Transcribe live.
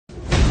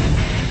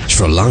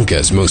Sri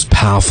Lanka's most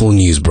powerful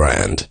news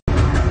brand.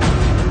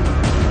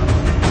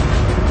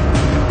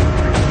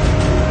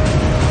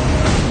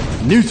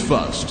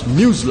 Newsfirst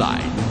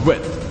Newsline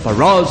with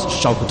Faraz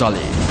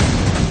Shaukatali.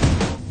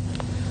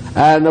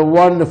 And a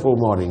wonderful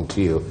morning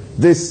to you.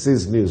 This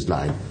is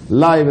Newsline,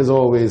 live as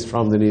always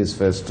from the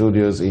Newsfirst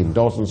studios in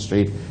Dawson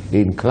Street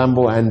in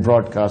Colombo and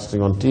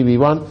broadcasting on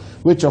TV1,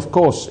 which of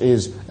course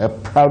is a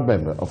proud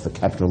member of the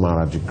Capital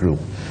Maharaja Group.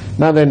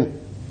 Now then,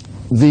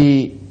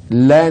 the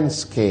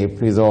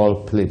landscape is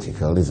all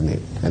political, isn't it,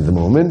 at the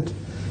moment?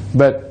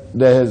 But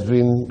there has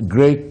been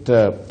great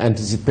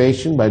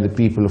anticipation by the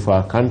people of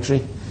our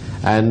country,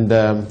 and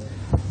a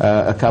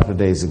couple of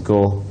days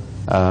ago,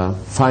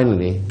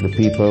 finally the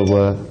people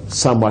were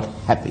somewhat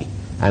happy,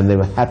 and they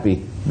were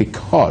happy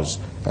because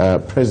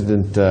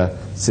President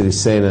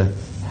Sirisena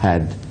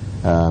had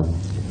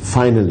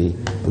finally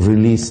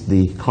released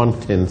the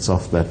contents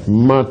of that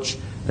much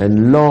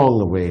and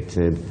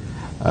long-awaited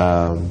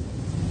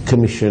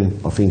Commission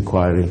of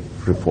Inquiry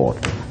report.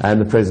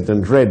 And the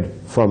President read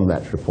from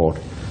that report,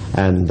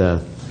 and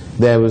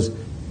there was,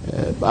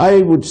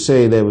 I would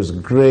say, there was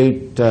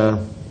great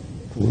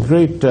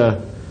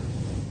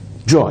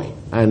joy,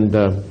 and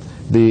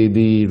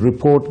the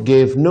report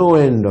gave no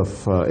end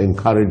of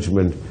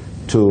encouragement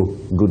to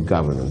good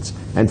governance.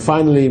 And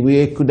finally,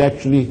 we could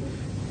actually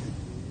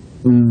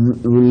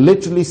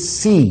literally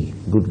see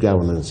good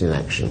governance in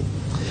action.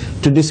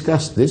 To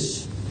discuss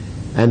this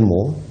and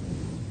more,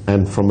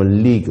 and from a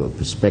legal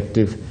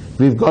perspective,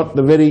 we've got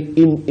the very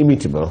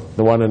inimitable,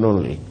 the one and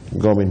only,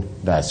 Gomin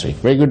Dayasri.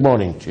 Very good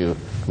morning to you,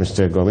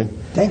 Mr. Gomin.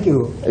 Thank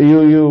you.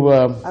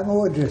 I'm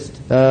overdressed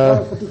for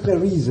a particular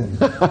reason.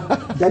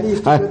 That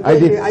is,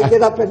 I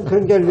get up and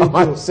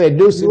congratulate you. Say,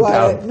 do sit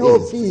down. No,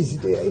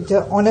 please. It's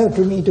an honor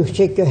to me to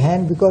shake your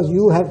hand, because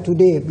you have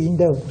today been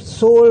the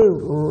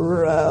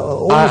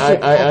sole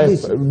ownership of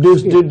this.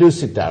 Do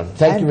sit down.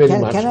 Thank you very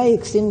much. Can I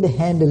extend the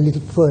hand a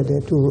little further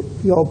to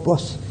your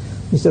boss,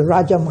 Mr.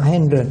 Raja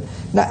Mahendran,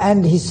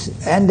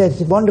 and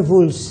that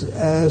wonderful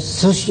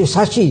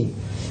Sashi.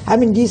 I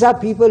mean, these are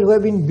people who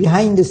have been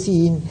behind the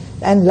scene,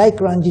 and like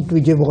Ranjit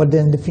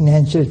Wijewardene and the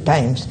Financial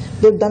Times,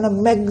 they've done a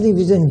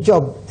magnificent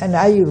job, and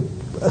I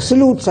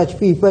salute such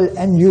people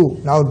and you.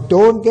 Now,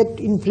 don't get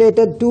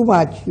inflated too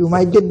much. You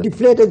might get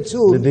deflated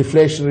soon. The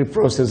deflationary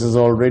process has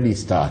already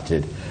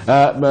started.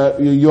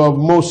 You are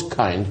most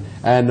kind,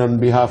 and on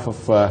behalf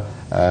of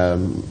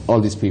all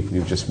these people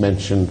you just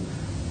mentioned,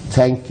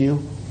 thank you.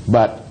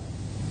 But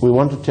we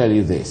want to tell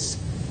you this,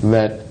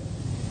 that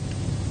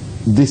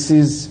this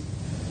is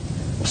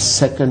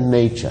second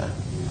nature.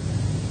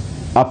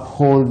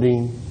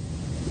 Upholding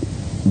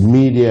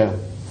media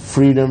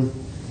freedom,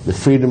 the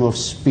freedom of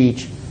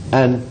speech,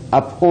 and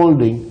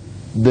upholding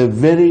the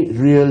very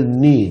real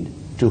need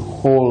to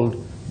hold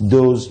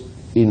those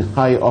in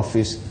high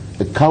office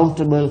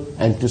accountable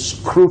and to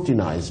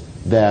scrutinize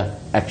their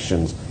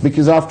actions.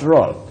 Because after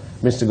all,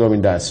 Mr.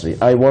 Gomin Dayasri,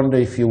 I wonder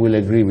if you will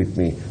agree with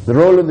me, the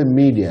role of the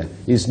media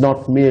is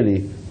not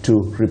merely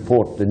to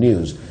report the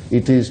news,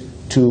 it is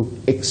to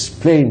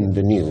explain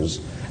the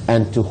news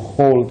and to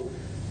hold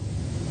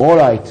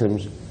all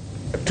items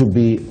to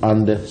be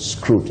under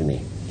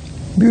scrutiny.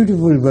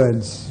 Beautiful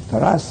words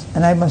for us,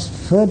 and I must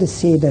further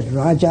say that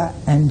Raja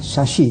and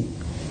Sashi,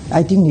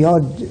 I think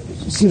your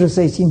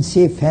Sirasa is in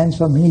safe hands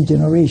for many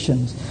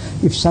generations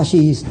if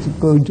Sashi is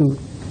going to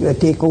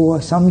take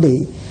over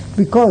someday,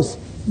 because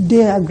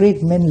they are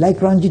great men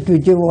like Ranjit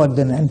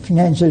Wijewardene and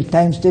Financial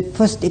Times that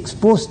first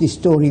exposed this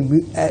story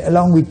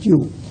along with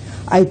you.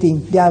 I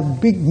think they are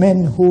big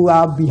men who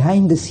are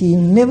behind the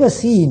scene, never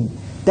seen.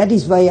 That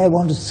is why I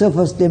want to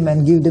surface them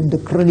and give them the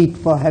credit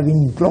for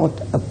having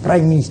brought a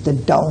Prime Minister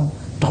down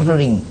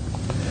tottering.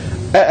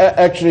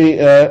 Actually,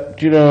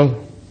 you know,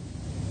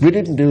 we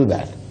didn't do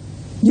that.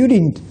 You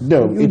didn't?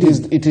 No, it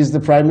is the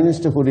Prime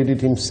Minister who did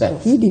it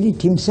himself. He did it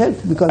himself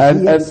because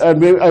and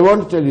I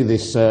want to tell you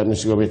this,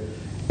 Mr. Gomin.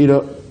 You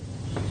know,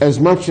 as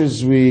much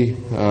as we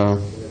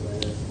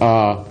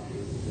are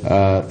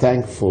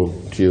thankful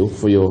to you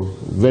for your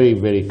very,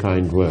 very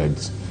kind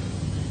words,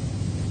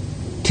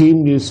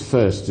 Team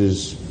Newsfirst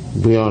is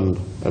beyond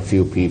a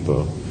few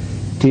people.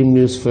 Team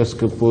Newsfirst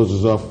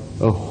composes of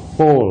a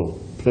whole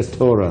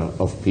plethora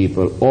of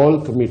people,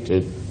 all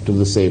committed to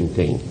the same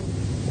thing,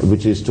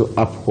 which is to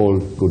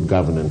uphold good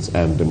governance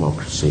and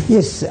democracy.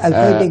 Yes, I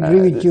quite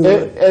agree with you.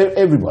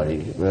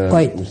 Everybody.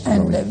 Quite.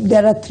 And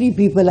there are three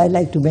people I'd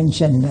like to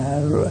mention.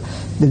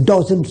 The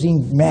Dawson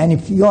Street man,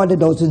 if you are the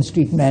Dawson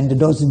Street man, the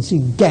Dawson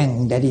Street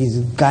gang, that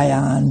is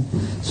Gayan,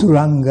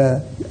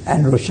 Suranga,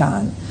 and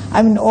Roshan.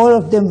 I mean, all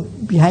of them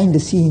behind the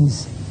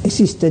scenes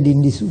assisted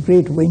in this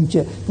great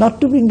venture, not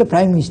to bring the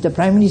Prime Minister.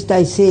 Prime Minister,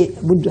 I say,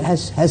 what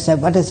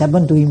has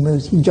happened to him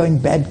is he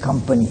joined bad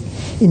company.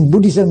 In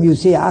Buddhism, you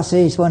say, Asa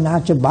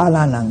Iswanacha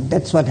Balanang.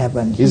 That's what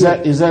happened. Is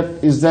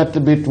that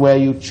the bit where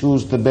you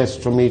choose the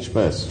best from each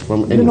person,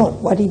 from anyone? You know,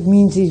 what it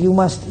means is you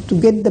must,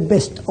 to get the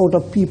best out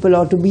of people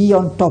or to be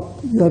on top,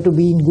 you have to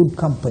be in good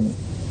company.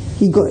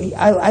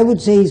 I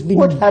would say he's been...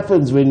 What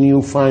happens when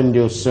you find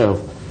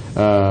yourself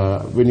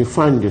when you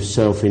find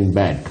yourself in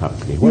bad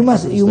company? You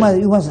must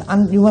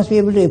be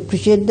able to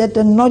appreciate that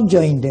and not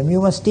join them.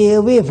 You must stay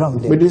away from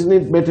them. But isn't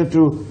it better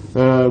to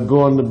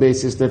go on the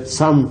basis that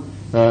some,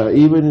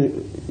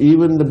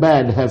 even the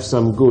bad have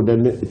some good,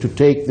 and to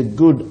take the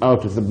good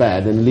out of the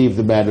bad and leave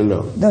the bad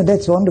alone? No,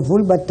 that's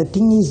wonderful, but the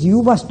thing is,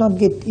 you must not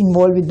get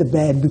involved with the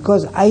bad,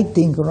 because I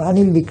think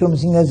Ranil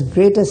Wickremesinghe's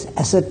greatest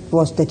asset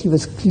was that he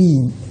was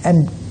clean.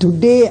 And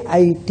today,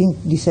 I think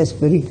this has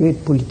very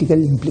great political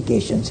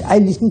implications. I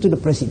listen to the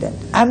president.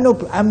 I'm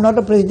not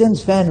a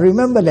president's fan,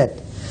 remember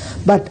that.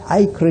 But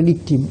I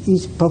credit him.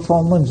 His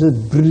performance was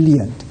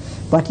brilliant.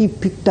 But he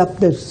picked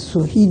up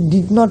so he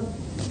did not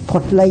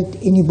spotlight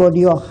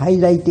anybody or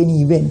highlight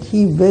any event.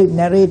 He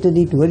narrated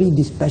it very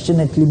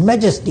dispassionately,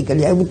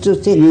 majestically. I would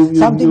say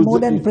something more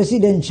than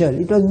presidential.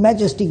 It was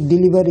majestic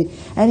delivery,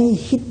 and he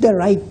hit the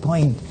right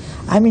point.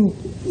 I mean,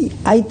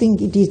 I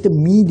think it is the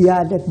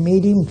media that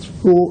made him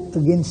go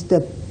against the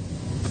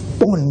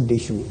bond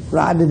issue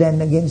rather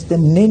than against the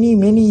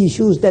many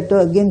issues that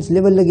were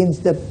leveled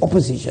against the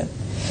opposition.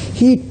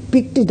 He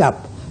picked it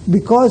up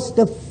because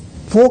the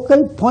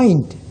focal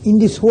point in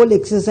this whole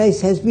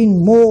exercise has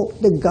been more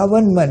the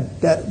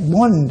government, the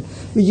bond,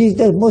 which is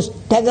the most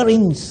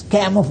staggering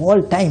scam of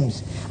all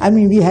times. I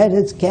mean, we had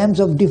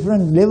scams of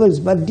different levels,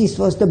 but this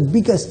was the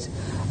biggest,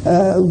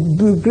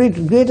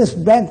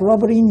 greatest bank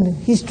robbery in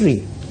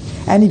history.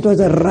 And it was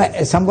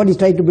somebody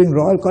tried to bring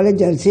Royal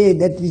College, I'll say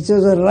that it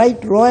was a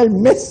right royal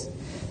mess.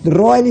 The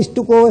royalists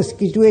took over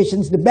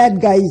situations, the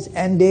bad guys,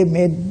 and they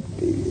made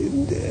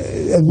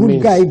a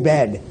good guy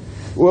bad.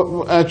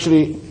 Well,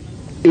 actually,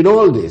 in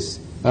all this,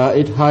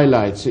 it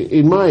highlights,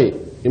 in my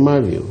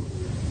view,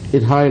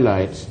 it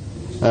highlights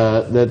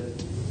that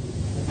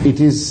it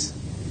is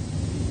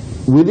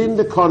within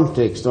the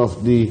context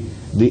of the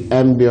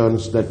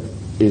ambience that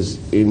is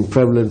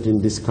prevalent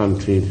in this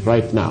country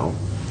right now.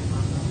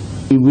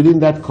 Within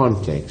that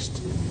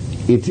context,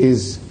 it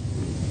is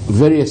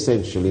very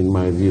essential, in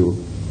my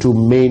view, to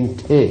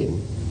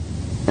maintain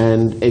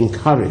and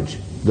encourage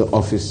the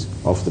office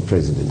of the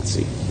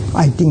presidency.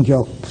 I think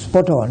you're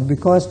spot on,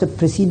 because the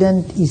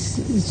president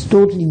is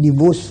totally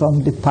divorced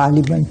from the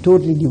parliament,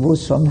 totally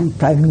divorced from the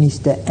prime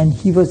minister, and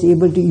he was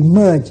able to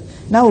emerge.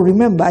 Now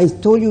remember, I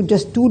told you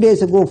just 2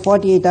 days ago,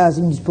 48 hours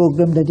in this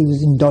program, that he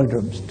was in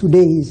doldrums.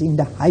 Today he is in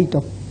the height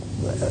of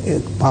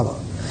power.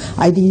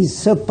 I think he's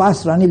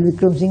surpassed Ranil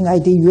Wickremesinghe. I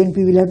think UNP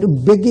will have to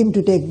beg him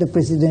to take the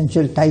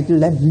presidential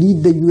title and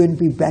lead the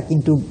UNP back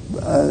into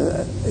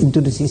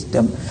the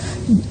system.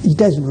 It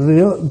has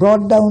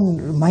brought down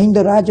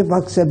Mahinda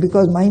Rajapaksa,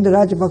 because Mahinda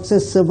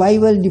Rajapaksa's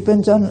survival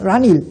depends on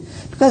Ranil.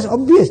 Because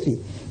obviously,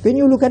 when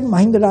you look at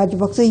Mahinda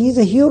Rajapaksa, he is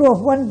a hero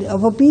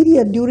of a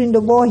period during the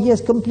war. He has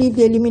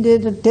completely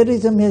eliminated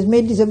terrorism. He has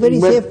made this a very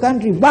safe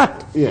country.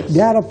 But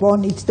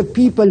thereupon, it's the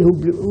people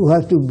who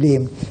have to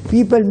blame.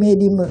 People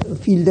made him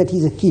feel that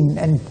he's a king,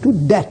 and to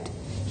that,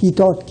 he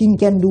thought king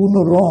can do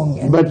no wrong.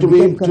 And but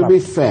to be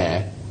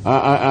fair,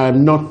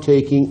 I'm not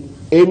taking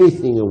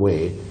anything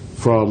away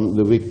from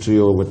the victory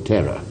over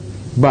terror.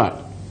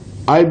 But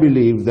I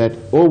believe that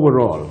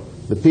overall,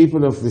 the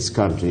people of this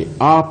country,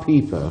 our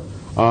people,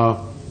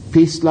 are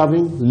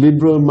peace-loving,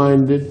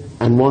 liberal-minded,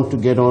 and want to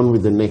get on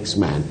with the next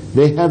man.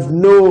 They have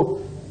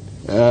no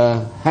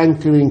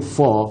hankering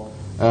for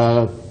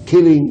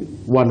killing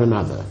one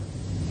another.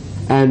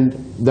 And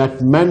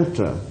that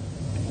mantra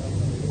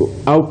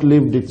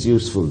outlived its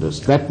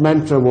usefulness. That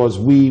mantra was,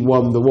 we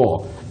won the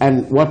war.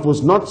 And what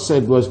was not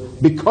said was,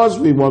 because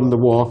we won the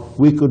war,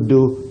 we could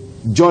do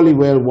jolly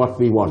well what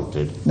we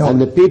wanted. No.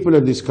 And the people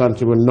of this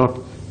country were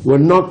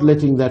not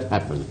letting that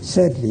happen.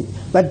 Certainly.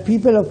 But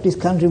people of this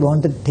country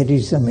wanted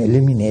terrorism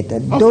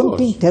eliminated. Don't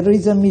think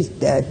terrorism is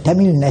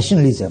Tamil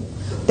nationalism.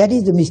 That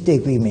is the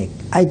mistake we make.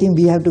 I think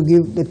we have to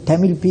give the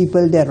Tamil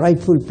people their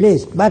rightful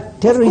place.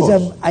 But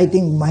terrorism, I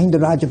think Mahinda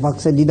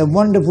Rajapaksa did a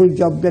wonderful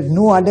job that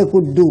no other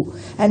could do.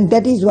 And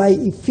that is why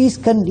if he's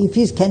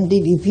contesting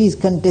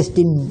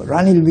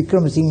Ranil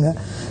Wickremesinghe,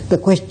 the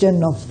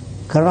question of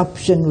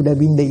corruption would have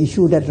been the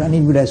issue that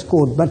Ranil would have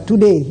scored. But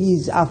today,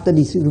 after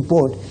this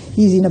report,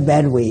 he's in a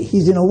bad way.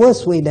 He's in a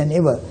worse way than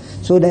ever.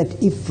 So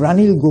that if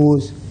Ranil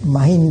goes,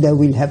 Mahinda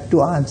will have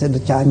to answer the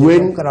charges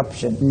of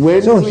corruption.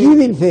 So he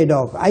will fade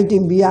off. I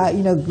think we are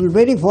in a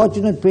very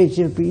fortunate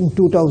position in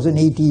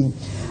 2018.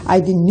 I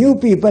think new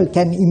people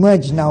can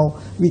emerge now.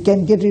 We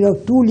can get rid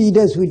of two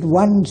leaders with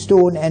one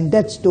stone, and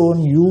that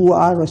stone you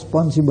are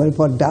responsible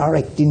for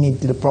directing it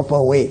the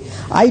proper way.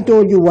 I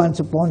told you once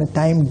upon a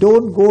time,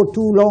 don't go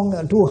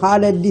too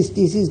hard at this.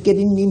 This is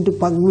getting into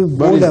public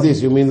boredom. What is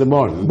this? You mean the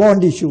bond?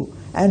 Bond issue.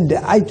 And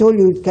I told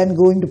you it can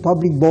go into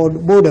public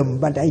boredom,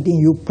 but I think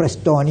you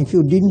pressed on. If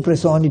you didn't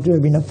press on, it would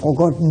have been a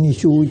forgotten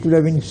issue. It would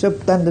have been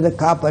swept under the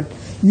carpet.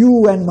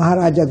 You and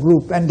Maharaja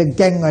Group and the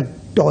gang at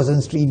Dawson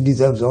Street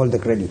deserves all the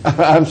credit.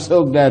 I'm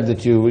so glad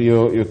that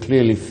you're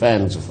clearly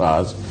fans of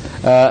ours.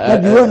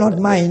 But you are not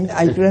mine.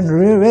 I can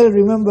well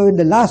remember when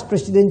the last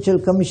presidential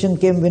commission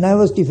came, when I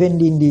was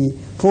defending the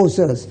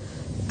forces.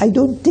 I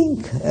don't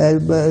think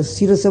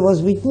Sirasa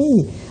was with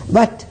me.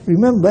 But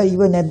remember,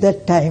 even at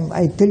that time,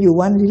 I tell you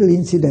one little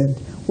incident.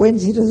 When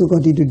Sirasa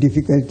got into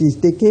difficulties,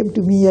 they came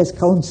to me as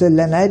counsel,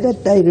 and I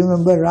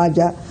remember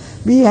Raja,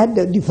 we had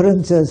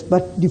differences,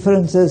 but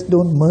differences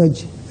don't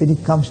merge when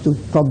it comes to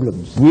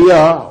problems. We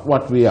are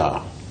what we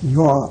are.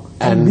 You are.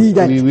 And be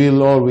that. we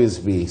will always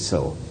be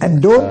so.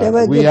 And don't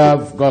ever we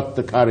have got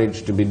the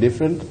courage to be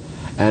different,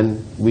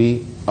 and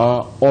we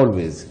are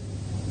always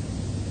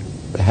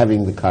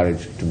having the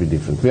courage to be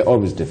different. We are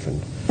always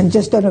different. And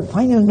just on a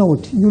final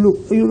note, you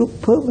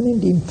look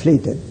permanently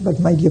inflated, but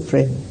my dear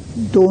friend,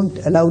 don't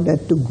allow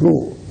that to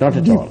grow. Not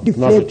at all.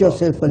 Deflate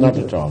yourself a little. Not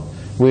at all.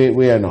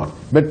 We are not.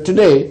 But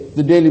today,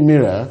 the Daily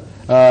Mirror,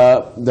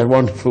 that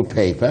wonderful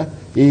paper,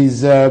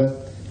 is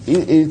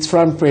its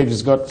front page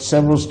has got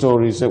several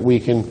stories that we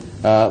can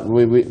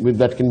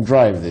that can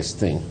drive this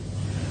thing.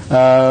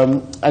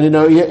 And you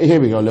know, here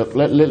we go. Look,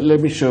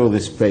 let me show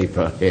this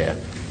paper here.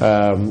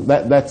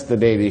 That's the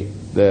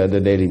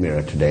Daily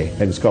Mirror today,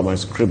 and it's got my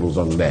scribbles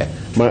on there,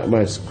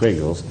 my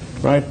squiggles,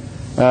 right?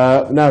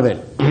 Now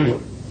then,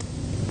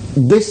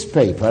 this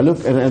paper,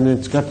 look, and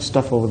it's got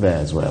stuff over there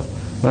as well,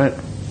 right?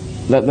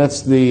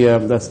 That's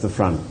the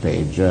front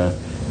page,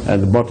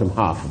 and the bottom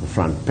half of the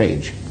front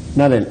page.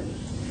 Now then,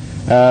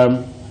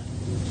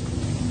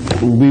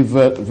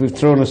 we've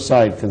thrown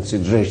aside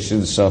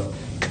considerations of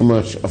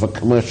a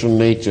commercial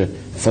nature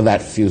for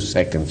that few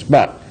seconds,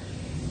 but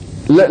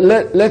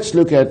let's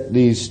look at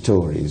these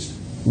stories.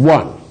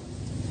 One,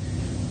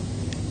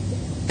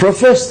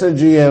 Professor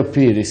G.L.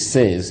 Pires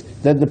says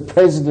that the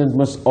president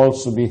must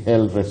also be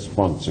held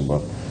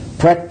responsible.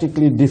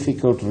 Practically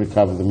difficult to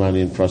recover the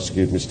money and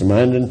prosecute Mr.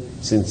 Mahendran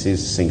since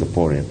he's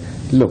Singaporean.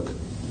 Look,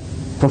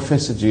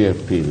 Professor G.L.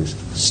 Pires,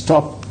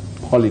 stop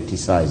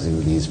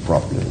politicizing these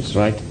problems,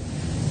 right?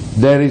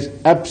 There is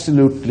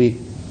absolutely,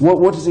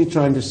 what is he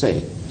trying to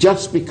say?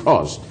 Just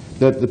because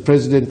that the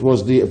president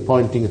was the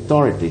appointing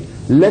authority,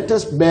 let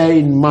us bear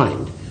in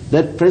mind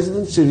that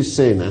President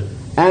Sirisena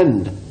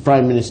and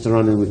Prime Minister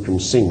Ranil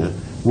Wickremesinghe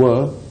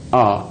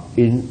are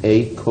in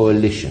a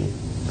coalition.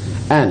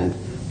 And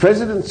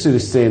President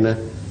Sirisena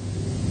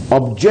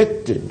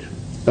objected,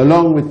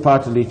 along with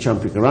Patali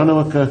Champika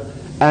Ranawaka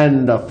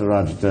and Dr.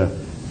 Rajita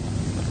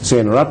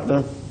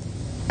Senaratne,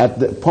 at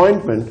the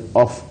appointment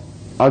of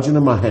Arjuna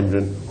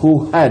Mahendran,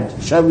 who had,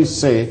 shall we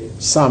say,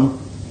 some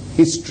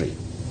history.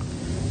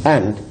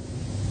 And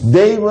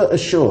they were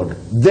assured,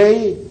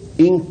 they,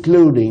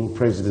 including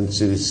President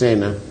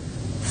Sirisena,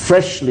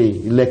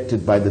 freshly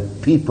elected by the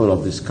people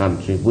of this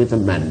country with a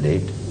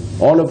mandate,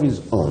 all of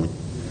his own,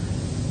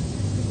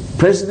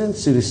 President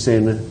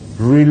Sirisena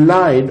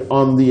relied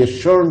on the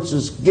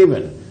assurances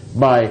given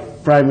by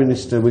Prime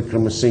Minister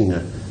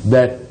Wickremesinghe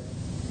that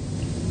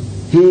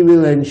he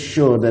will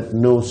ensure that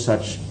no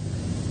such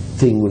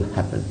thing will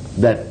happen,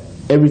 that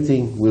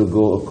everything will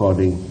go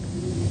according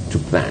to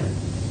plan.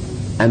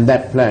 And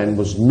that plan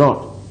was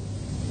not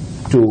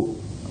to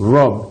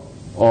rob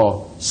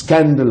or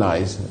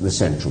scandalize the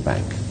central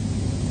bank.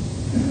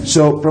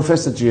 So,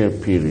 Professor G.L.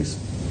 Pires,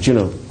 you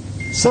know,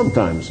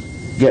 sometimes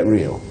get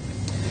real.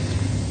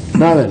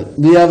 Now then,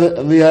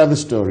 the other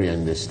story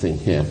in this thing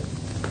here.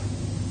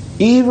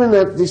 Even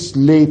at this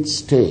late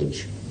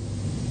stage,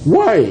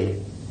 why,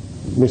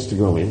 Mr.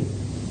 Gomin,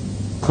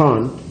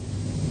 can't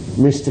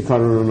Mr.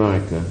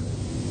 Karunanayake,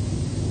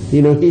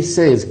 you know, he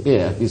says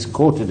here, he's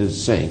quoted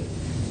as saying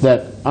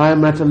that I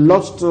am at a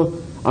loss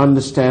to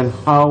understand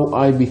how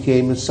I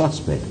became a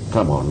suspect.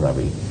 Come on,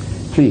 Ravi,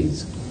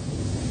 please.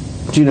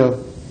 Do you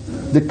know,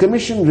 the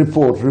Commission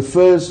report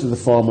refers to the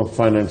former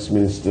Finance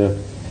Minister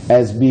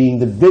as being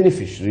the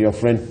beneficiary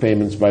of rent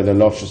payments by the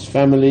Luscious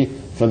family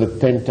for the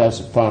penthouse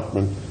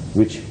apartment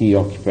which he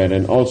occupied,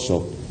 and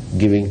also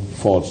giving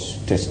false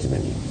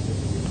testimony.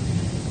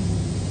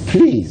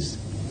 Please,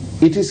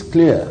 it is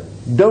clear,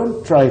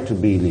 don't try to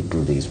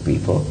belittle these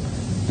people,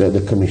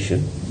 the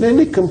Commission.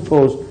 They're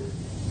composed,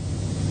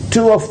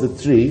 2 of the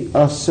 3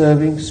 are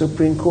serving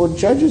Supreme Court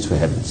judges, for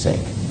heaven's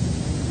sake.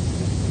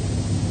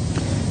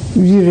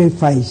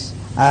 Verifies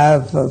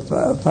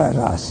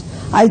for us.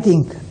 I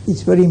think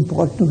it's very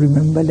important to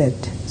remember that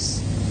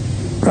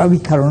Ravi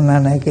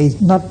Karunanayake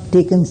is not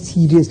taken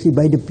seriously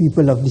by the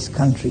people of this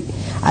country.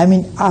 I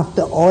mean,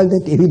 after all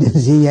that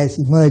evidence he has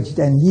emerged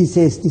and he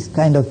says this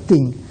kind of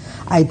thing,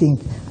 I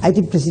think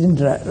President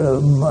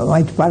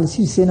Maithripala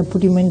Sirisena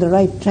put him in the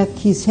right track.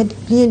 He said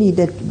clearly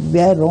that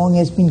where wrong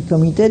has been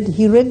committed,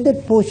 he read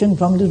that portion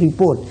from the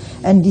report.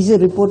 And this is a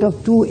report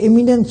of 2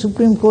 eminent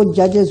Supreme Court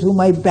judges whom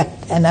I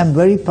backed, and I'm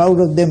very proud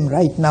of them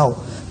right now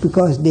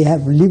because they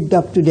have lived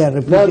up to their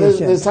reputation. No,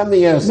 there's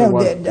something else. No,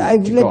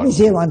 let me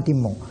say one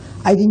thing more.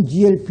 I think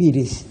G.L.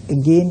 Pires,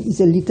 again,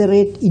 is a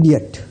literate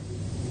idiot.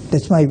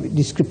 That's my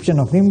description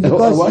of him,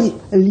 because he's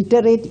a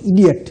literate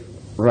idiot.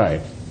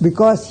 Right.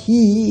 Because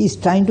he is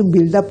trying to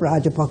build up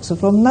Rajapaksa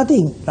from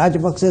nothing.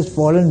 Rajapaksa has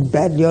fallen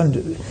badly on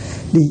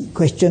the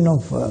question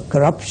of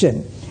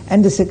corruption.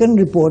 And the second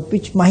report,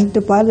 which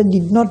Mahintrapala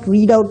did not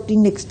read out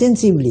in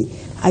extensively,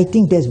 I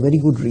think there's very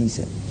good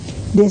reason.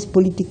 There's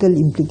political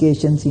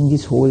implications in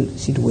this whole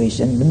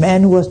situation. The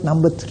man who was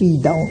number 3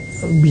 down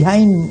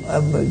behind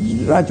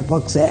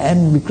Rajapaksa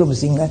and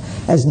Wickremesinghe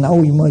has now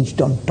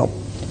emerged on top.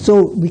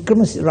 So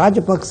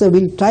Rajapaksa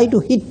will try to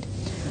hit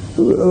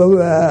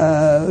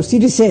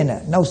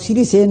Sirisena. Now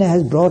Sirisena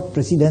has brought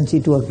presidency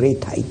to a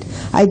great height.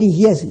 I think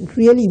he has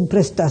really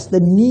impressed us, the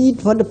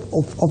need for the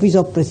office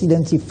of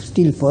presidency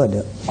still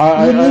further.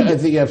 I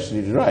think you're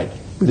absolutely right.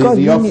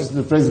 The office of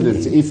the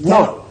presidency, if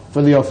not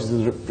for the office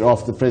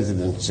of the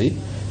presidency,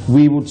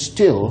 we would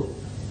still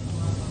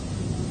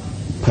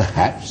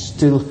perhaps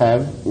still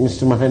have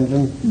Mr.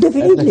 Mahendran at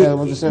the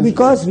helm of the central.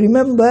 Because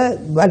remember,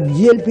 what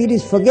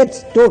GLPD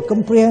forgets so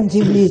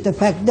comprehensively is the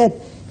fact that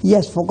he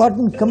has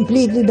forgotten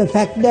completely the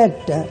fact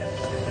that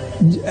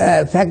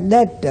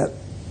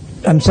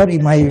I'm sorry,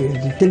 my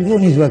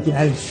telephone is working.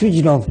 I'll switch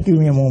it off. Give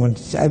me a moment.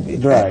 I've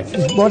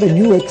bought a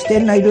new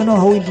extend. I don't know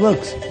how it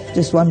works.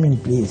 Just 1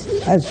 minute, please.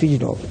 I'll switch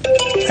it off.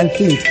 I'll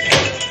kill it.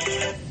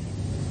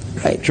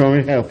 Right. Shall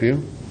we help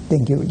you?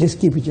 Thank you. Just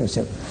keep it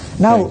yourself.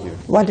 Now,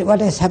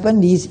 what has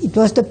happened is, it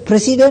was the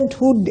president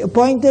who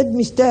appointed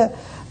Mr.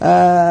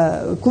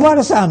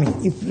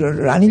 Kumarasamy. If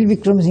Ranil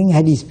Wickremesinghe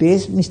had his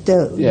space,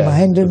 Mr.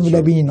 Mahendran would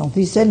have been in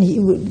office, and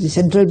the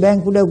central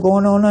bank would have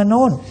gone on and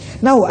on.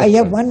 Now, I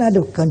have one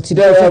other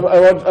consideration.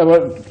 I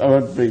want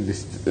to bring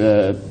this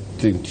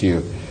thing to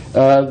you.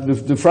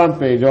 The front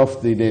page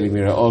of the Daily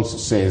Mirror also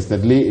says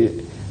that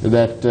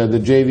the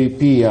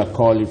JVP are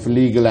calling for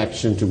legal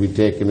action to be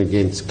taken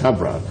against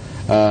Cabral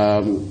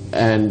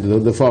and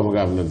the former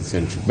governor of the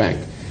central bank.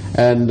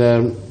 And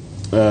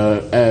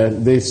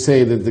they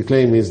say that the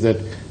claim is that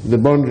the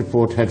bond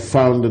report had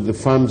found that the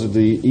funds of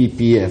the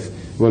EPF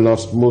were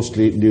lost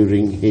mostly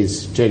during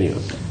his tenure.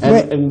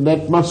 And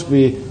that must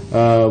be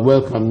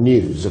welcome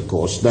news, of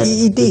course, that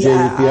the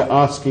JVP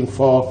are asking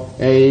for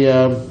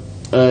a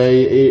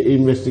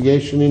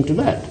investigation into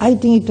that. I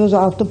think it was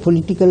after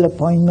political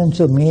appointments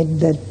were made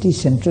that the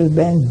central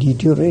bank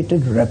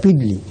deteriorated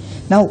rapidly.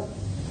 Now,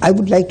 I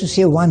would like to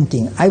say one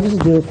thing. I was a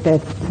director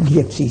at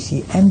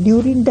DFCC, and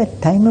during that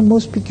time a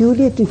most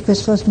peculiar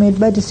request was made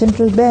by the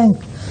central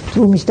bank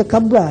through Mr.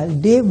 Cabral.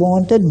 They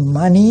wanted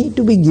money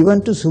to be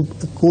given to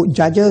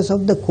judges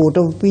of the Court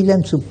of Appeal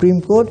and Supreme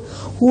Court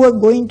who were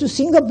going to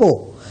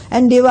Singapore,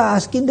 and they were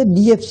asking the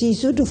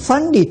DFCC to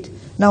fund it.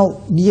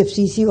 Now,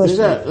 DFCC was...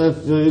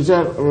 Is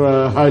that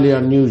highly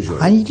unusual?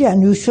 Highly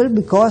unusual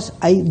because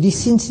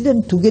this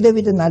incident, together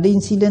with another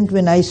incident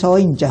when I saw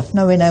in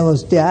Jaffna when I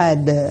was there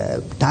at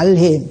the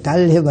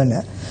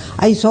Talhevan,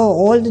 I saw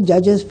all the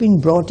judges being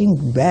brought in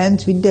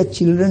vans with their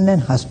children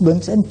and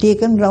husbands and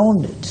taken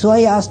round. So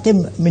I asked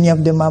them, many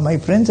of them are my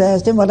friends, I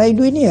asked them, what are you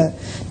doing here?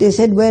 They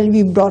said, well,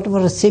 we brought for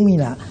a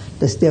seminar.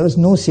 There was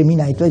no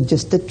seminar, it was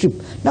just a trip.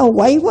 Now,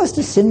 why was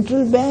the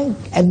central bank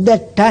at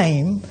that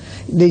time,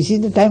 this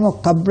is the time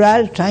of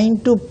Cabral,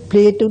 trying to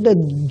play to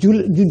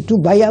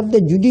buy up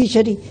the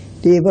judiciary?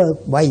 They were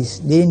wise.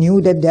 They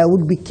knew that there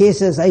would be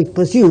cases, I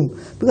presume,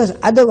 because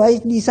otherwise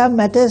these are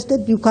matters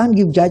that you can't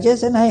give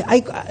judges. And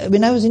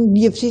when I was in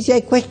DFCC, I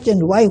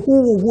questioned why,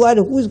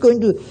 who's going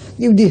to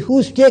give this,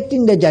 who's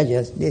selecting the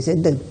judges? They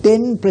said the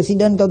then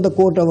president of the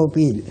Court of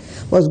Appeal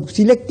was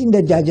selecting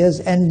the judges,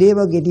 and they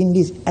were getting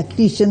this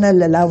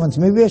additional allowance,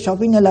 maybe a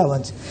shopping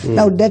allowance.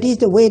 Now that is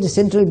the way the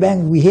central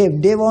bank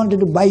behaved. They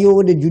wanted to buy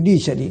over the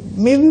judiciary.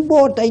 Maybe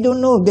bought, I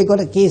don't know, they got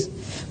a case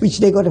which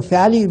they got a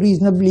fairly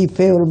reasonably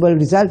favorable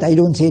result. I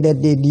don't say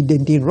that they did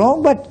anything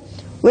wrong, but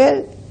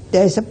well,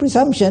 there is a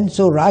presumption.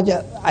 So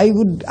Raja, I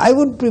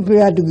would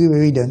prepare to give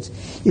evidence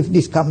if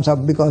this comes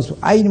up, because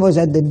I was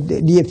at the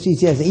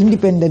DFCC as an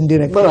independent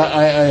director. But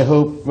I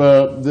hope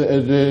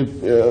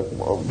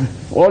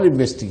all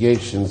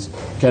investigations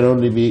can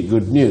only be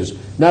good news.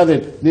 Now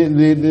that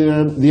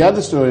the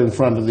other story in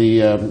front of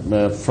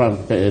the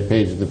front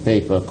page of the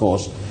paper, of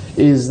course,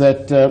 is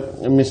that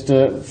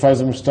Mr.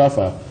 Faisal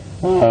Mustafa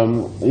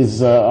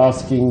is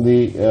asking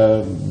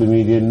the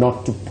media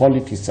not to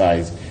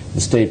politicize the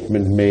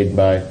statement made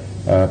by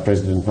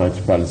President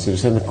Maithripala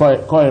Sirisena,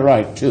 and quite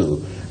right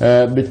too.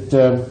 But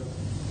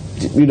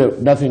you know,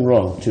 nothing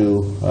wrong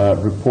to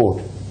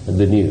report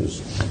the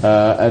news,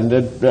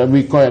 and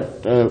we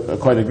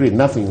quite agree.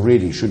 Nothing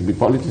really should be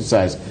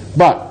politicized.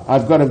 But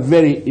I've got a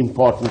very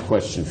important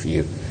question for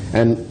you,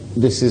 and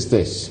this is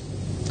this: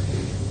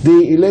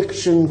 the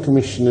Election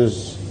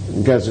Commissioner's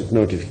Gazette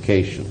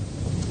notification.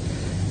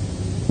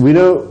 We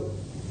know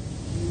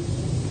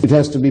it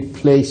has to be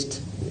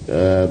placed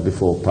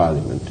before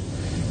Parliament.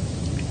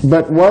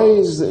 But why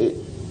is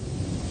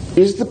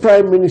the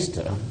Prime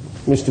Minister,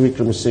 Mr.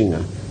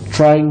 Wickremesinghe,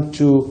 trying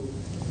to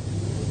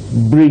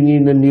bring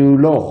in a new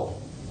law?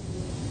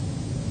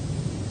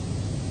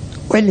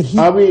 Well,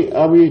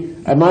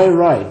 am I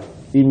right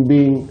in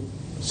being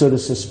sort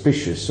of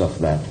suspicious of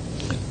that?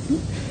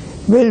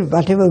 Well,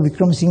 whatever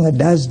Wickremesinghe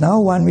does now,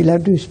 one will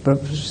have to be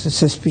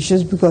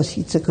suspicious, because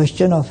it's a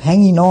question of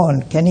hanging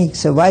on. Can he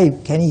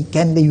survive? Can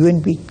the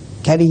UNP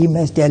carry him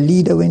as their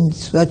leader when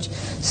such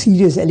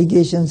serious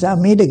allegations are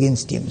made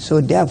against him.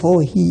 So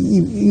therefore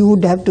he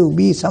would have to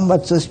be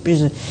somewhat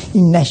suspicious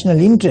in national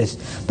interest.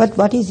 But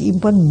what is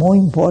even more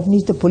important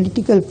is the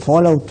political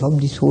fallout from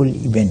this whole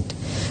event.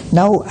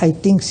 Now I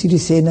think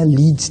Sirisena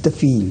leads the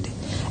field.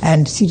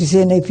 And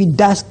Sirisena, if he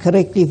does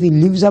correctly, if he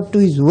lives up to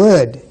his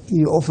word,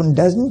 he often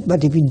doesn't,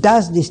 but if he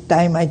does this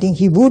time, I think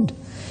he would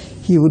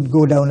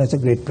go down as a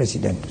great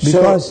president.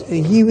 Because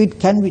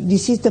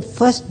this is the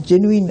first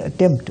genuine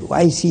attempt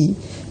I see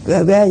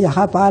where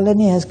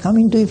Yahapalani has come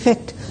into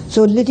effect.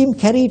 So let him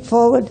carry it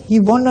forward. He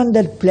won on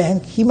that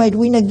plank. He might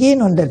win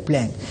again on that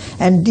plank.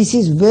 And this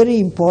is very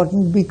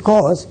important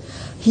because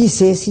he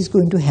says he's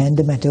going to hand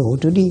the matter over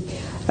to the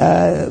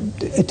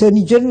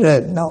Attorney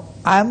General. Now,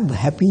 I'm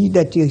happy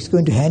that he's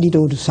going to hand it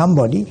over to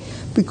somebody,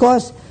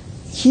 because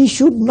he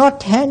should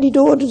not hand it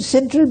over to the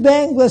central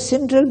bank, where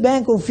central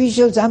bank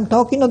officials, I'm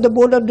talking of the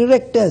board of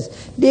directors,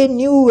 they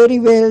knew very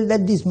well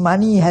that this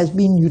money has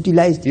been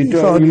utilized. You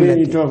talk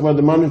about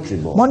the monetary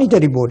board?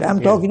 Monetary board.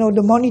 I'm talking of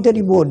the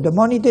monetary board. The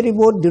monetary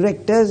board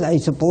directors, I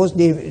suppose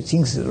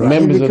since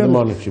members of the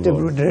monetary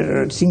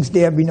board. Since they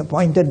have been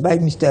appointed by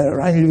Mr.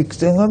 Ranil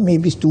Wickremesinghe,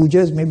 maybe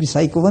stooges, maybe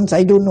psychophants,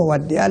 I don't know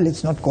what they are,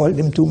 let's not call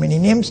them too many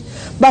names.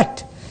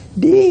 But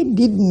they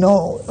did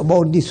know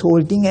about this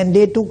whole thing and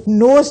they took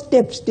no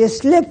steps. They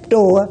slept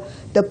over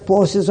the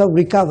process of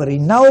recovery.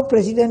 Now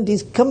President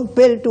is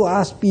compelled to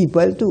ask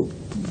people to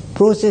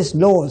process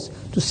laws,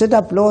 to set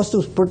up laws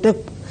to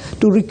protect,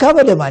 to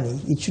recover the money.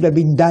 It should have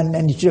been done,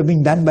 and it should have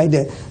been done by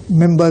the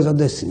members of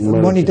the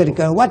monetary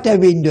committee. What have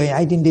we been doing?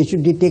 I think they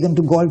should be taken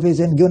to golfers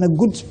and given a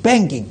good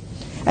spanking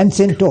and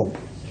sent home.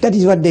 That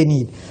is what they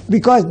need,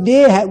 because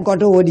they have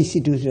got over this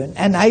situation.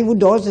 And I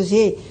would also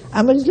say,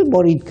 I'm a little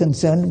worried,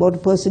 concerned about the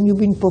person you've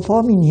been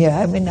performing here.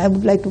 I mean, I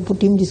would like to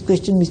put him this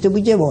question, Mr.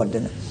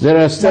 Vijayawardena. There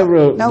are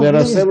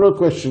several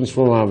questions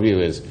from our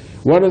viewers.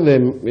 One of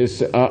them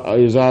is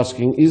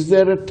asking, is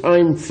there a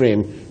time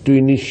frame to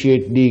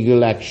initiate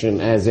legal action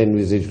as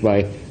envisaged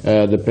by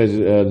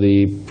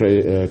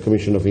the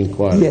Commission of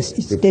Inquiry? Yes,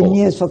 it's report. 10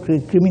 years for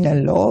criminal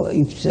law.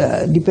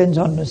 It depends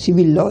on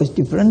civil law is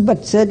different,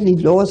 but certainly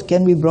laws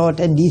can be brought,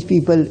 and these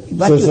people...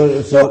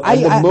 So at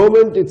the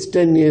moment it's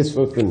 10 years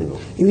for criminal?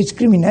 If it's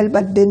criminal,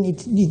 but then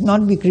it need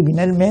not be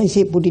criminal. May I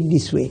say, put it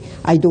this way,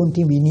 I don't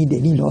think we need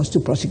any laws to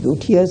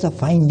prosecute. Here's the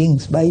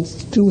findings by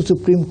two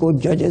Supreme Court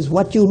judges.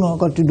 What you now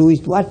got to do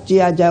is what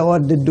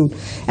Jayajawardena do.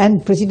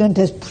 And President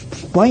has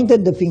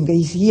pointed the finger.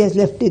 He has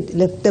left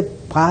the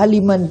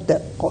Parliament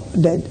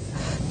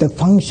the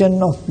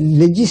function of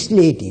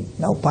legislating.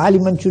 Now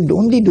Parliament should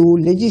only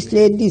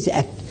legislate this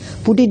act,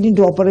 put it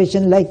into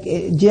operation like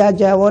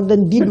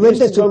Jayajawardena did with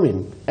the...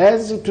 Gomin,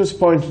 as it was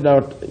pointed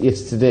out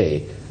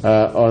yesterday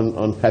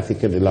on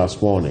Pathika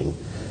last morning,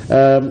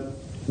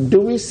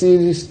 do we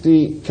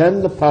seriously,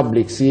 can the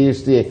public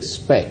seriously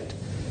expect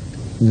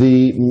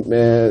the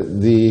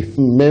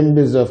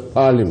members of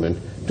Parliament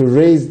to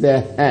raise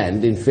their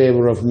hand in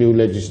favor of new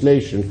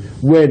legislation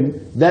when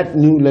that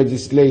new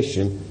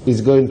legislation is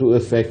going to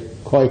affect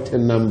quite a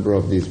number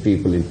of these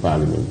people in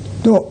Parliament?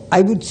 No,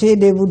 I would say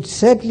they would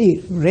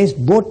certainly raise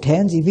both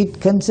hands if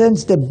it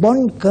concerns the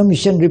Bond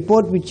Commission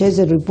report, which is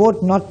a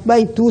report not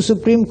by two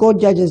Supreme Court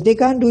judges. They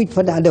can't do it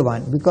for the other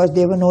one because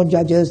they were no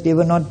judges, they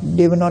were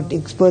not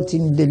experts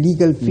in the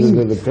legal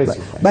field.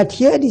 But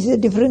here this is a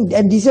different,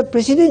 and this is a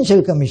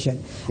presidential commission.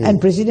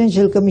 And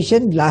presidential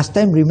commission, last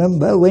time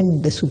remember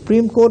when the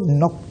Supreme Court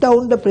knocked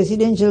down the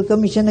presidential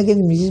commission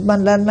against Mrs.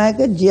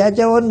 Bandaranaike,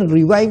 Jayajawardena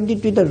revived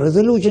it with a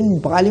resolution in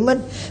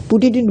Parliament,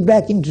 put it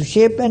back into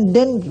shape, and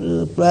then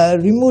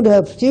removed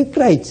her civic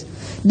rights.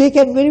 They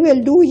can very well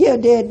do here.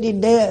 They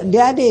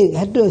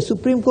had a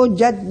Supreme Court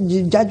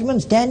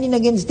judgment standing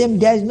against them.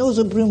 There is no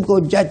Supreme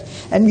Court judge,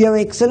 and we have an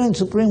excellent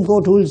Supreme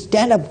Court who will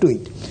stand up to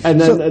it. And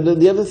then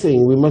the other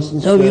thing, we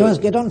mustn't... So we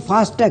must get on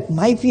fast track.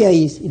 My fear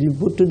is it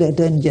will put to the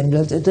Attorney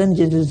General's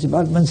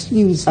Department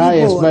will sleep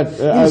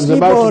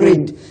over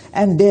it.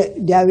 And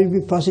there will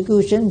be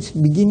prosecutions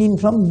beginning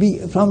from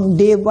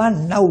day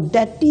one. Now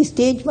that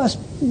stage must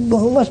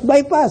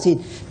bypass it.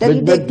 That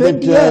will take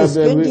 20 years.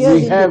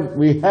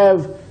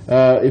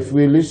 If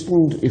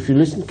you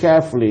listen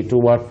carefully to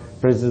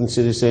what President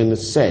Sirisena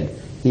said,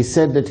 he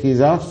said that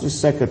he's asked his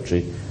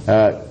secretary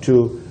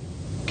to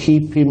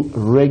keep him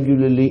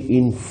regularly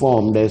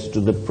informed as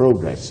to the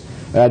progress.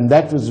 And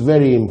that was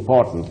very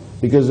important,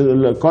 because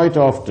quite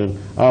often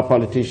our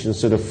politicians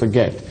sort of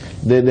forget.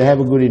 They have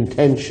a good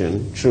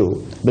intention,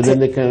 true, but then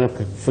they kind of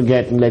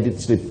forget and let it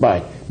slip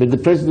by. But the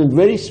President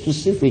very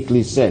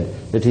specifically said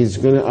that he's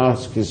going to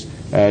ask he's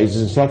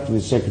instructed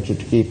his secretary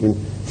to keep him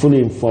fully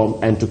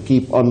informed and to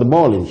keep on the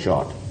ball, in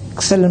short.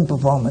 Excellent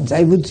performance.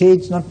 I would say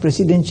it's not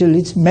presidential,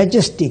 it's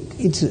majestic.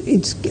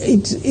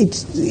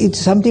 It's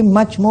something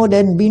much more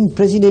than being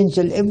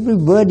presidential. Every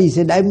word he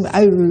said,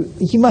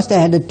 he must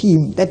have had a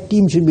team. That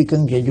team should be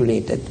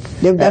congratulated.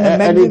 They've done a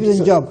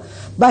magnificent job.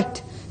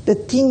 But the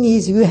thing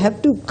is, you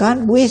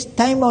can't waste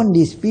time on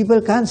this.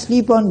 People can't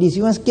sleep on this.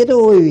 You must get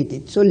away with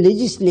it. So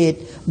legislate,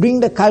 bring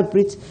the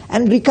culprits,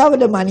 and recover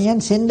the money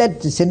and send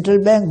that to the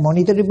central bank,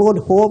 monetary board,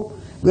 hope,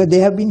 where they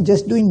have been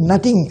just doing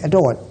nothing at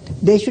all.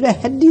 They should have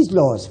had these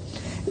laws.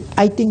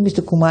 I think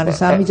Mr.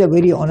 Kumarasamy is a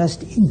very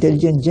honest,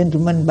 intelligent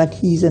gentleman, but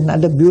he's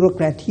another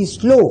bureaucrat. He's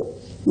slow.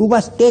 You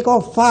must take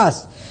off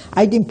fast.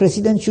 I think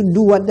President should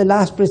do what the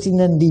last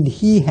President did.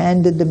 He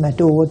handed the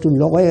matter over to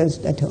lawyers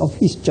that of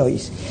his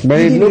choice. But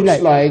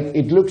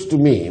it looks to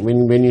me,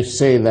 when you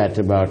say that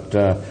about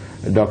Dr.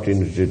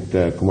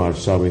 Indrajit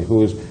Kumarasamy,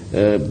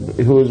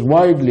 who is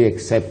widely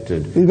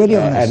accepted very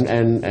honest.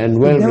 and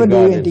well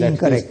regarded,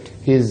 that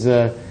his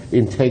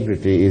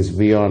integrity is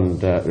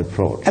beyond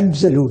reproach.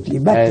 Absolutely.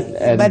 But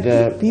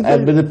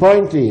the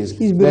point is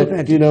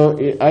that, you know,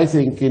 I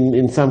think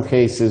in some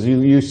cases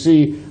you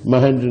see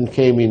Mahendran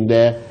came in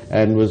there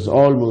and was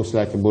almost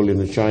like a bull in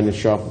a china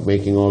shop,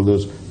 making all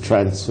those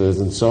transfers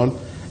and so on.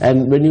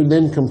 And when you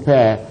then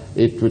compare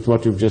it with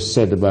what you've just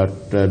said about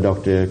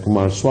Dr.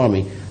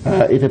 Kumarasamy,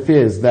 it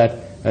appears that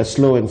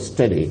slow and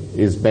steady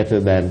is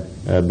better than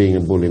being a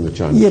bull in the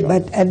china shop. Yeah,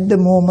 but at the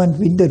moment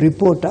with the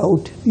report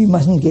out, we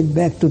mustn't get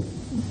back to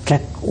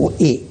track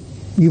A.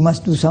 You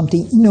must do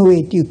something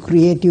innovative,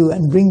 creative,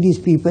 and bring these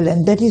people,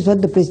 and that is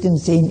what the President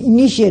is saying.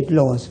 Initiate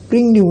laws,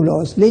 bring new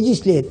laws,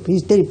 legislate.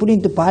 He's putting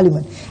it to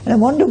Parliament. And a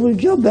wonderful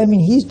job. I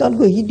mean, he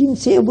didn't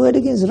say a word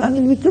against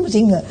Ranil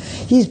Wickremesinghe.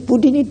 He's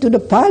putting it to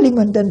the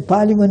Parliament, and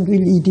Parliament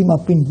will eat him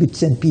up in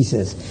bits and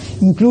pieces,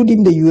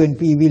 including the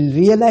UNP will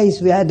realize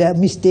where the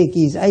mistake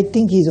is. I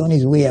think he's on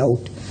his way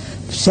out.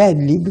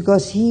 Sadly,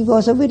 because he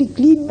was a very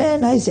clean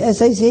man. As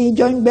I say, he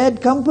joined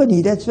bad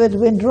company. That's what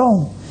went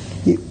wrong.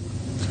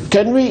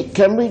 Can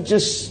we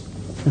just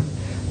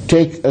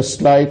take a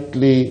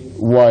slightly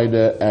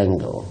wider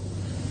angle?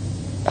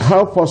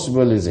 How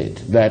possible is it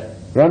that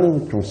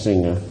Ranil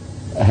Wickremesinghe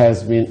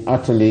has been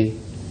utterly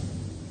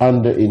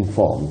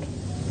underinformed,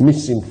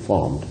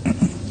 misinformed?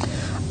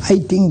 I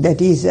think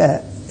that is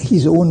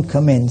his own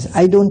comments.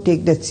 I don't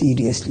take that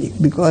seriously,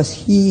 because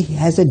he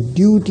has a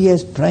duty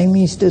as Prime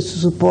Minister to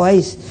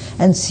supervise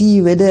and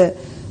see whether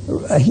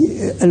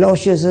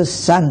Aloysius's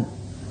son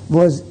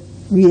was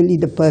really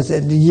the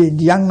person,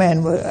 the young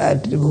man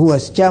who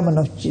was chairman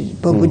of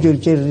Perpetual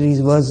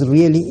Charities was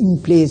really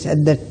in place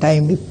at that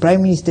time. If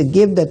Prime Minister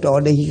gave that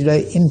order, he should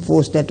have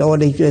enforced that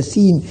order, he should have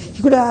seen.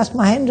 He could have asked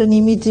Mahendran,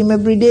 he meets him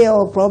every day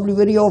or probably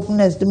very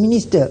often as the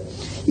minister.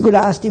 He could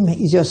have asked him,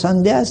 is your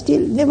son there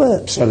still?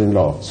 Never.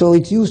 Son-in-law. So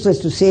it's useless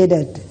to say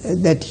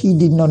that he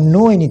did not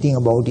know anything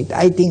about it.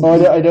 I think...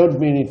 Oh, I don't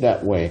mean it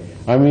that way.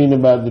 I mean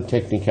about the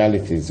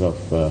technicalities of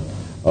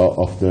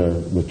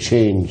the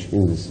change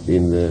in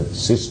the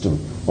system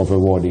of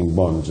awarding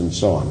bonds and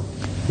so on.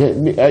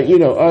 You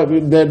know,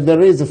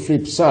 there is a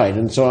flip side,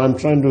 and so I'm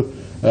trying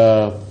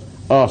to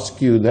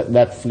ask you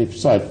that flip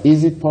side.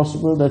 Is it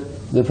possible that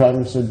the Prime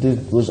Minister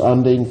was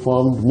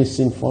underinformed,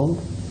 misinformed?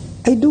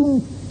 I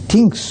don't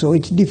think so.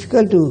 It's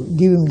difficult to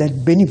give him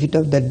that benefit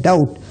of the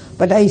doubt.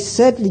 But I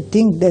certainly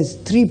think there's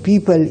three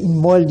people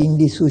involved in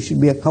this who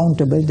should be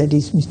accountable. That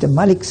is Mr.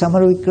 Malik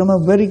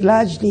Samaravikrama very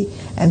largely,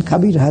 and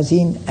Kabir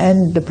Hasin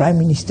and the Prime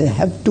Minister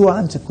have to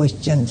answer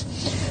questions.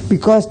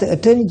 Because the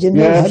Attorney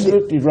General... You're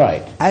absolutely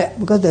right.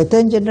 Because the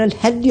Attorney General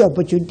had the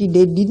opportunity,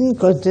 they didn't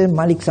consider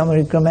Malik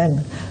Samaravikrama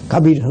and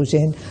Kabir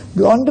Hussain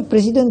beyond the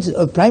President's,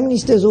 Prime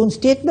Minister's own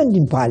statement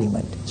in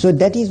Parliament. So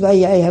that is why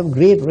I have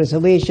great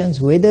reservations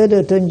whether the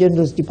Attorney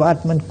General's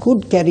Department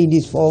could carry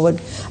this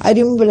forward. I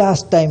remember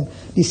last time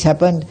this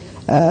happened,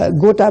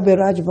 Gotabaya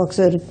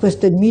Rajapaksa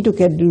requested me to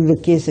do the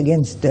case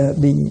against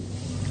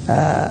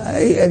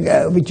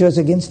which was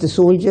against the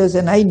soldiers,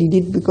 and I did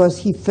it because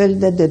he felt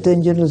that the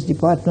Attorney General's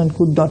Department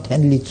could not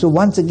handle it. So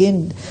once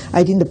again,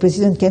 I think the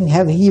President can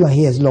have, he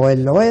has loyal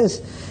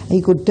lawyers,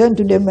 he could turn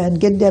to them and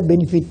get their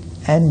benefit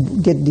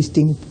and get this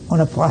thing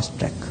on a fast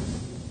track.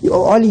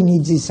 All he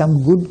needs is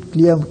some good,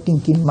 clear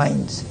thinking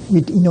minds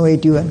with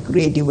innovative and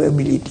creative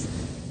ability.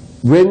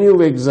 When you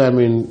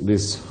examine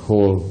this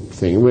whole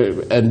thing,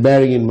 and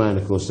bearing in mind,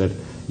 of course, that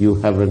you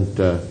haven't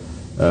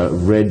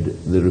read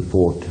the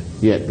report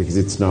yet because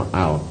it's not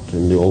out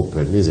in the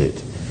open, is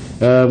it?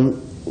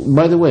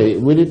 By the way,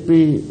 will it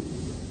be,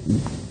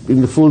 in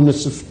the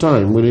fullness of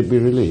time, will it be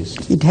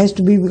released? It has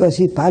to be, because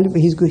he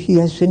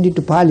has sent it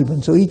to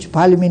Parliament, so each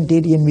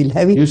parliamentarian will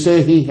have it. You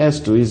say he has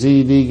to. Is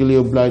he legally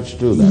obliged to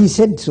do that? He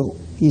said so.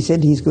 He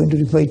said he's going to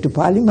refer it to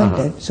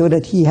Parliament, so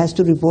that he has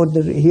to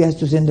he has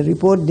to send the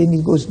report, then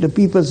it goes to the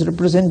people's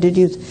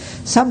representatives.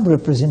 Some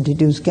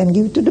representatives can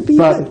give it to the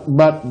people.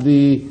 But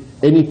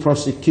any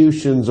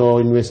prosecutions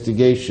or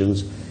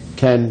investigations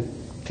can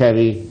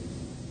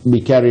be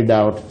carried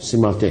out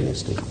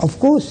simultaneously. Of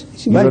course,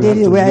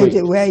 simultaneously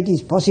where it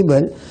is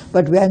possible,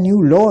 but where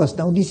new laws,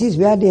 now this is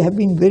where they have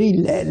been very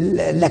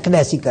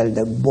lackadaisical,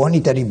 the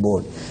monetary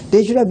board.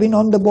 They should have been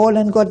on the ball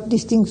and got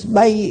these things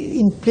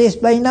in place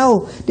by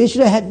now. They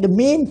should have had, the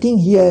main thing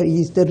here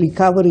is the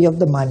recovery of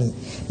the money.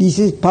 This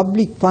is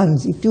public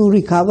funds. If you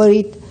recover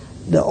it,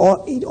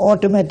 it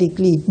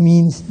automatically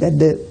means that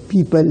the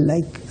people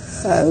like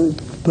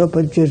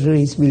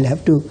perpetuaries will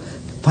have to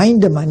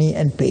find the money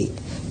and pay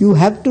it. You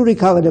have to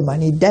recover the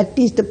money. That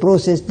is the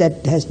process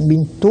that has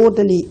been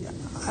totally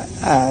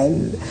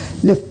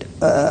left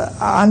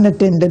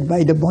unattended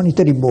by the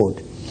monetary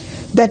board.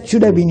 That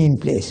should have been in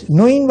place.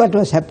 Knowing what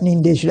was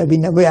happening, they should have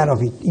been aware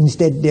of it.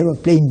 Instead, they were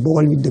playing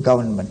ball with the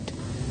government.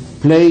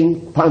 Playing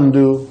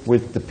pandu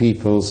with the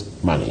people's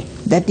money.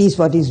 That is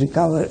what is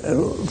recovered.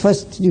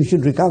 First, you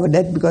should recover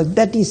that, because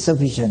that is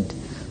sufficient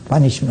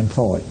punishment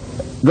for all.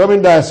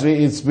 Gomin Dayasri,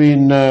 it's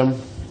been a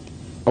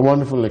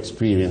wonderful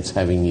experience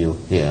having you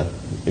here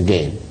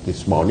again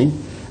this morning.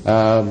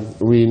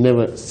 We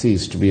never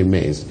cease to be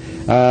amazed.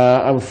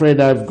 I'm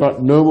afraid I've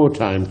got no more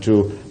time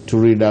to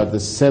read out the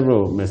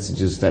several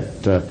messages that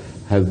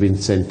have been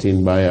sent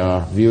in by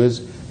our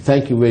viewers.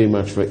 Thank you very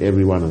much for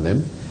every one of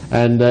them,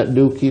 and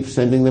do keep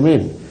sending them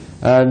in.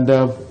 And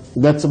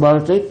that's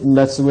about it, and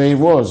that's the way it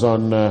was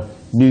on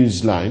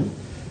Newsline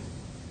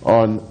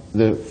on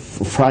the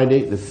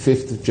Friday, the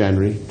 5th of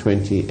January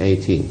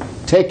 2018.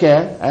 Take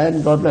care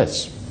and God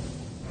bless.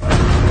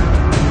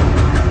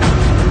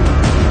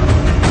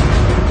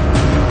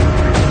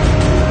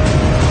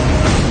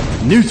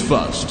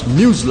 Newsfirst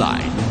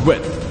Newsline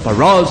with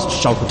Faraz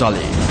Shaukut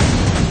Ali.